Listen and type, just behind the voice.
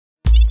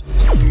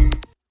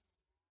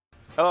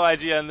Hello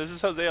IGN, this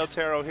is Jose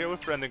Otero here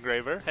with Brendan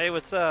Graeber. Hey,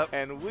 what's up?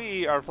 And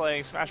we are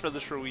playing Smash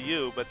Brothers for Wii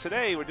U, but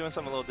today we're doing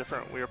something a little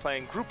different. We are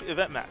playing group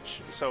event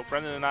match. So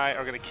Brendan and I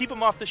are going to keep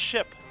them off the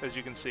ship, as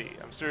you can see.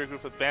 A mysterious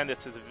group of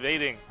bandits is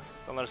evading.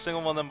 Don't let a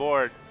single one on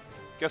board.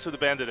 Guess who the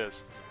bandit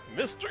is?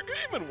 Mr.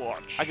 Game &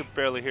 Watch. I can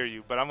barely hear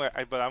you, but I'm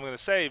gonna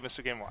say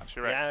Mr. Game Watch.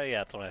 You're right. Yeah,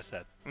 that's what I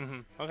said.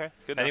 Okay.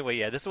 Good. Anyway,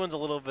 yeah, this one's a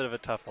little bit of a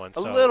tough one. A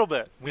little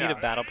bit. We need a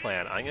battle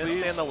plan. I'm gonna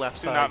stay on the left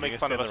do side. not You're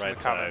make gonna fun of stay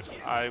us on the in the right comments.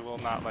 side. I will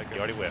not like it. You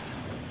already whiffed.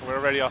 We're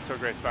already off to a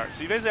great start.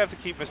 So you basically have to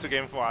keep Mr.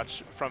 Game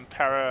Watch from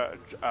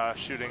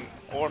shooting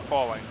or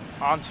falling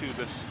onto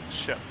this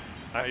ship.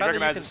 You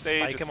recognize the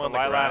stage. Spike It's him the on the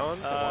Lylatt,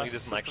 ground, while he doesn't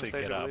system actually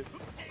stage, get I up.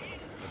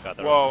 believe.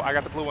 Whoa, I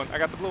got the blue one. I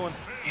got the blue one.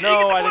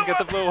 No, I didn't get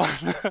the blue one.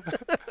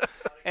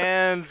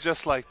 And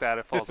just like that,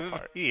 it falls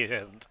apart.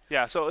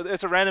 Yeah, so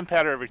it's a random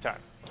pattern every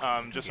time,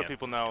 just so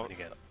people know.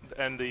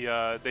 And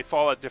they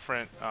fall at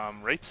different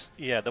rates.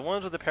 Yeah, the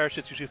ones with the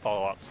parachutes usually fall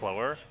a lot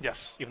slower.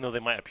 Yes. Even though they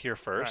might appear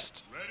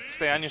first. Right.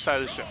 Stay on your side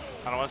of the ship.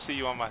 I don't want to see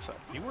you on my side.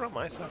 You were on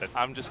my side.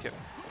 I'm just kidding.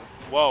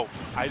 Whoa!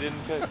 I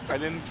didn't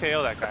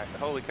KO that guy.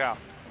 Holy cow!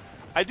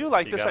 I do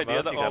like this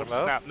idea.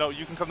 Snap! No,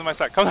 you can come to my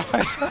side. Come to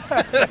my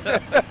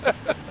side.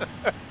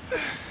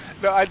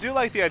 No, I do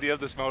like the idea of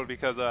this mode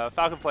because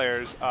Falcon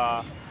players,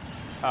 Fox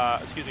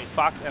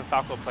and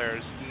Falco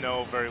players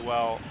know very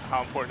well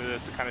how important it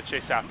is to kind of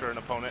chase after an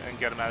opponent and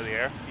get them out of the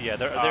air. Yeah,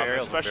 their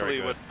aerials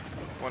especially with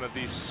one of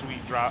these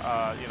sweet drop,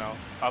 up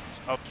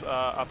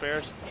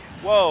airs.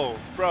 Whoa,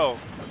 bro!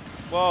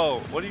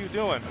 Whoa, what are you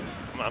doing?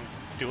 I'm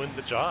doing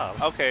the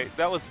job. Okay,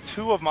 that was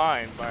two of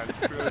mine, but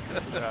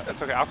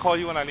it's okay. I'll call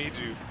you when I need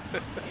you.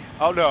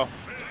 Oh no!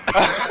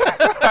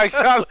 I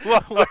got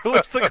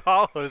Where's the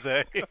call,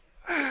 Jose?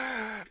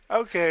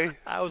 Okay.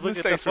 I was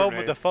looking at the phone,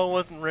 but the phone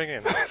wasn't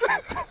ringing.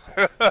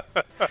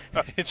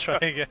 Try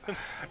again. All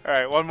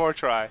right, one more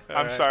try.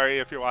 I'm sorry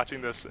if you're watching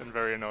this and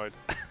very annoyed.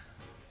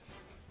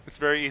 It's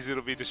very easy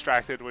to be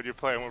distracted when you're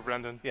playing with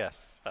Brendan.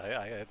 Yes,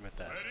 I admit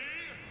that.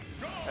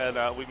 And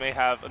we may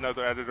have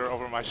another editor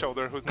over my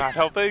shoulder who's not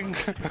helping.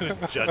 Who's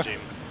judging.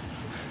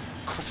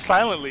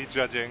 Silently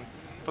judging.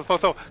 But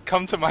also,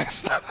 come to my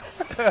side.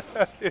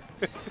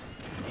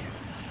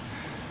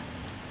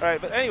 Alright,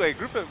 but anyway,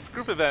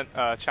 group event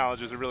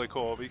challenges are really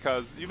cool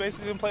because you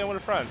basically can play with a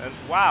friend. And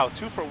wow,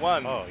 2 for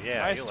 1. Oh yeah,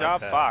 nice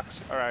job,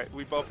 Fox. Alright,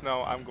 we both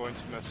know I'm going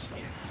to miss.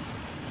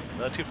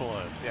 Another 2 for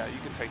 1. Yeah, you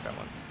can take that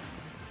one.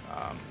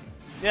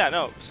 Yeah,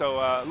 no,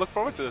 so look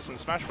forward to this in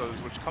Smash Brothers,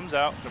 which comes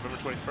out November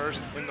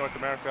 21st in North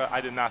America.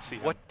 I did not see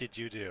him. What did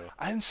you do?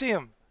 I didn't see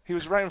him. He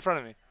was right in front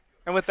of me.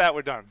 And with that,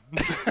 we're done.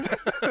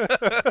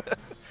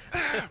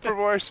 For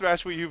more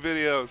Smash Wii U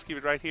videos, keep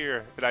it right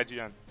here at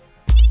IGN.